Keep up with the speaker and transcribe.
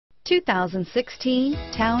2016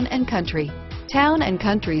 Town & Country. Town &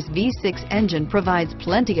 Country's V6 engine provides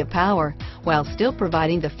plenty of power while still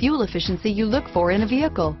providing the fuel efficiency you look for in a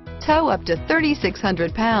vehicle. Tow up to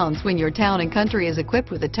 3,600 pounds when your Town & Country is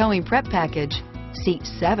equipped with a towing prep package. Seat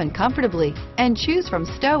 7 comfortably and choose from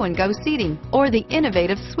stow and go seating or the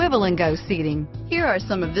innovative swivel and go seating. Here are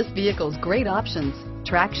some of this vehicle's great options: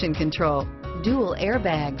 traction control, dual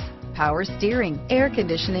airbags, power steering, air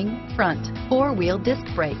conditioning, front, 4-wheel disc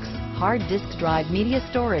brakes, hard disk drive media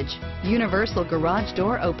storage, universal garage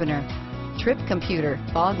door opener, trip computer,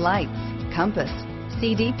 fog lights, compass,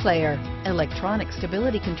 CD player, electronic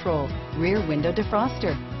stability control, rear window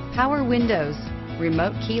defroster, power windows,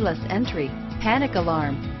 remote keyless entry, panic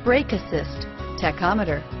alarm, brake assist,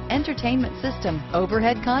 tachometer, entertainment system,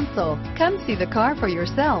 overhead console. Come see the car for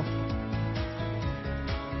yourself.